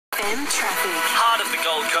SeaFM traffic. Heart of the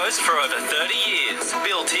Gold Coast for over 30 years.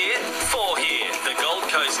 Built here, for here. The Gold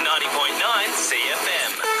Coast 90.9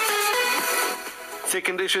 SeaFM. Thick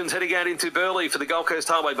conditions heading out into Burleigh for the Gold Coast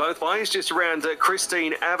Highway both ways, just around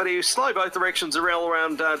Christine Avenue. Slow both directions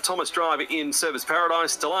around Thomas Drive in Service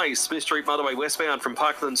Paradise. Delays Smith Street Motorway westbound from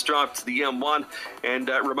Parklands Drive to the M1 and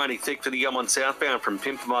remaining thick for the M1 southbound from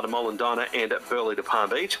Pimpama to Mollendina and Burleigh to Palm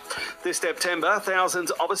Beach. This September,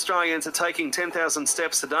 thousands of Australians are taking 10,000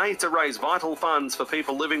 steps a day to raise vital funds for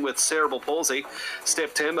people living with cerebral palsy.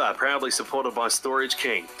 September, proudly supported by Storage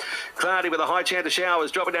King. Cloudy with a high chance of showers,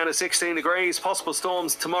 dropping down to 16 degrees. Possible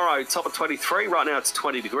storms tomorrow, top of 23. Right now it's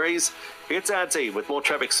 20 degrees. It's Adsy with more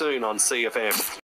traffic soon on CFM.